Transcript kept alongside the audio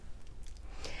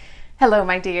Hello,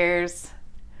 my dears.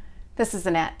 This is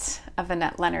Annette of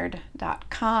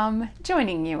AnnetteLeonard.com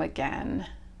joining you again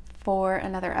for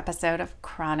another episode of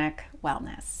Chronic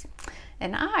Wellness.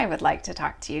 And I would like to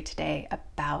talk to you today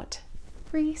about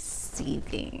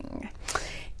receiving.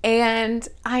 And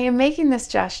I am making this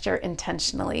gesture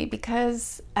intentionally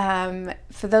because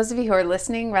for those of you who are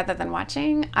listening rather than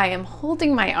watching, I am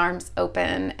holding my arms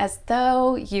open as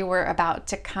though you were about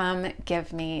to come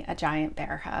give me a giant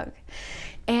bear hug.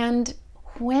 And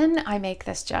when I make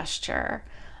this gesture,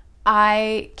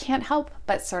 I can't help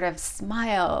but sort of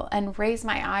smile and raise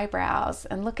my eyebrows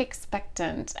and look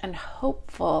expectant and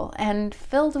hopeful and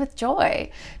filled with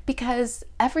joy, because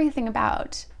everything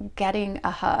about getting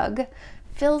a hug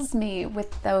fills me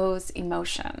with those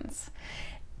emotions.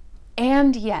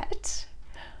 And yet,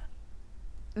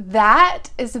 that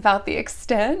is about the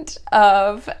extent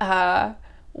of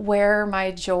where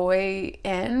my joy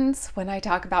ends when I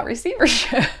talk about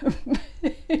receivership.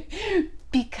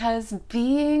 Because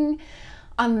being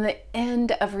on the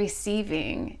end of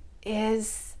receiving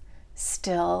is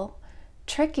still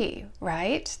tricky,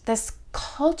 right? This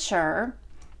culture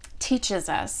teaches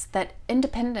us that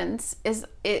independence is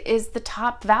the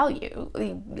top value.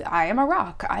 I am a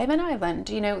rock, I am an island.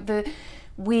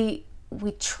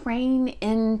 We train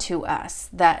into us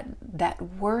that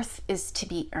worth is to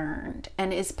be earned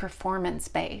and is performance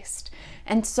based.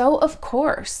 And so, of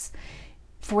course,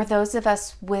 for those of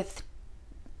us with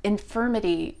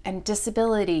infirmity and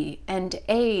disability and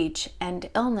age and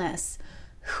illness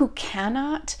who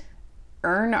cannot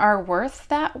earn our worth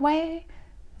that way,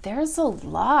 there's a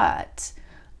lot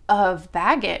of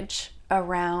baggage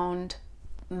around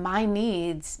my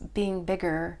needs being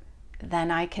bigger than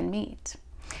I can meet.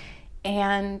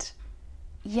 And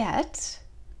yet,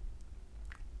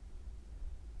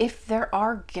 if there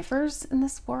are givers in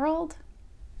this world,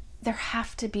 there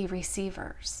have to be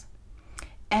receivers.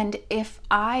 And if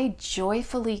I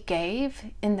joyfully gave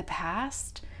in the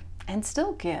past and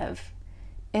still give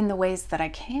in the ways that I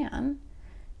can,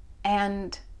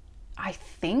 and I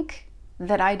think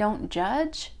that I don't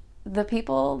judge the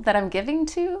people that I'm giving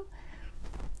to,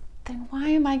 then why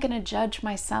am I going to judge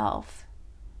myself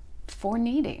for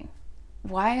needing?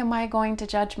 Why am I going to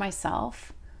judge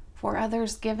myself for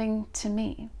others giving to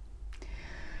me?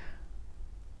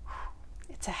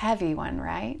 It's a heavy one,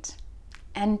 right?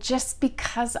 And just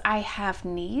because I have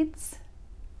needs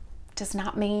does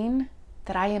not mean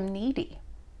that I am needy.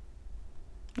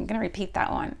 I'm going to repeat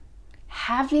that one.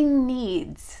 Having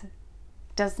needs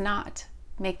does not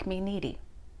make me needy.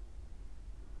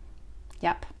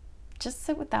 Yep. Just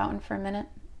sit with that one for a minute.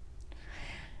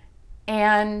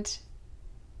 And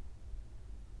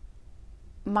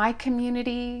my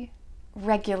community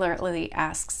regularly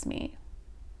asks me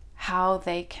how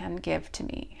they can give to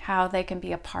me, how they can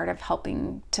be a part of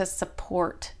helping to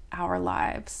support our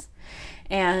lives.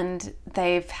 And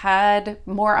they've had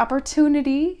more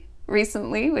opportunity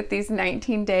recently with these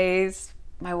 19 days,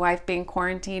 my wife being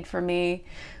quarantined for me.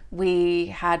 We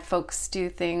had folks do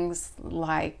things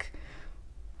like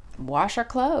wash our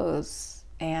clothes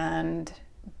and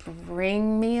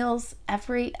bring meals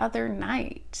every other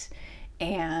night.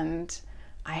 And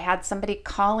I had somebody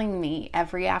calling me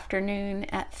every afternoon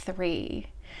at 3.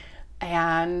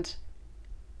 And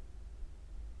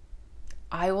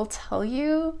I will tell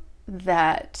you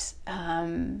that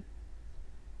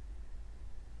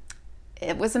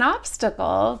it was an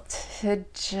obstacle to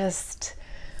just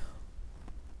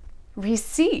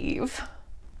receive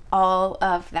all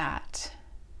of that.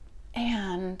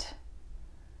 And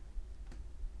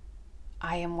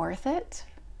I am worth it.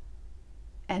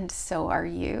 And so are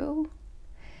you.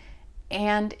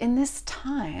 And in this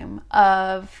time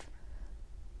of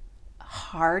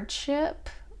hardship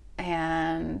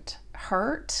and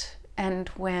hurt, and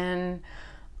when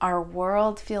our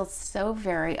world feels so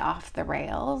very off the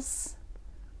rails,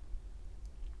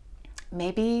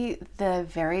 maybe the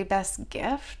very best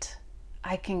gift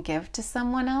I can give to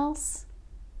someone else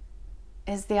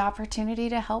is the opportunity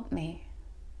to help me.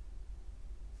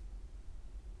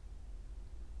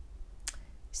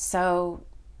 So,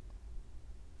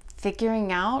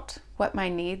 figuring out what my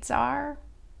needs are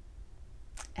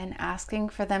and asking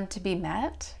for them to be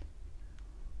met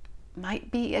might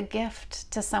be a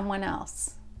gift to someone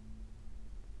else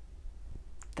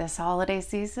this holiday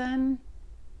season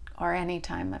or any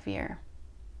time of year.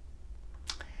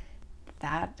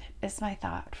 That is my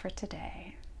thought for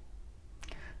today.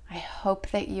 I hope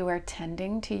that you are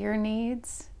tending to your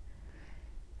needs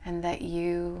and that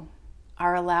you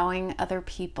are allowing other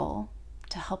people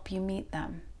to help you meet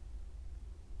them.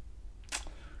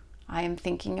 I am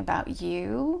thinking about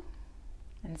you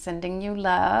and sending you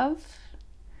love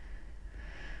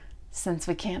since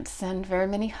we can't send very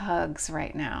many hugs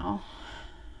right now.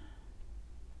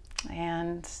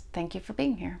 And thank you for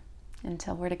being here.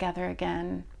 Until we're together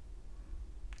again,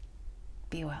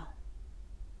 be well.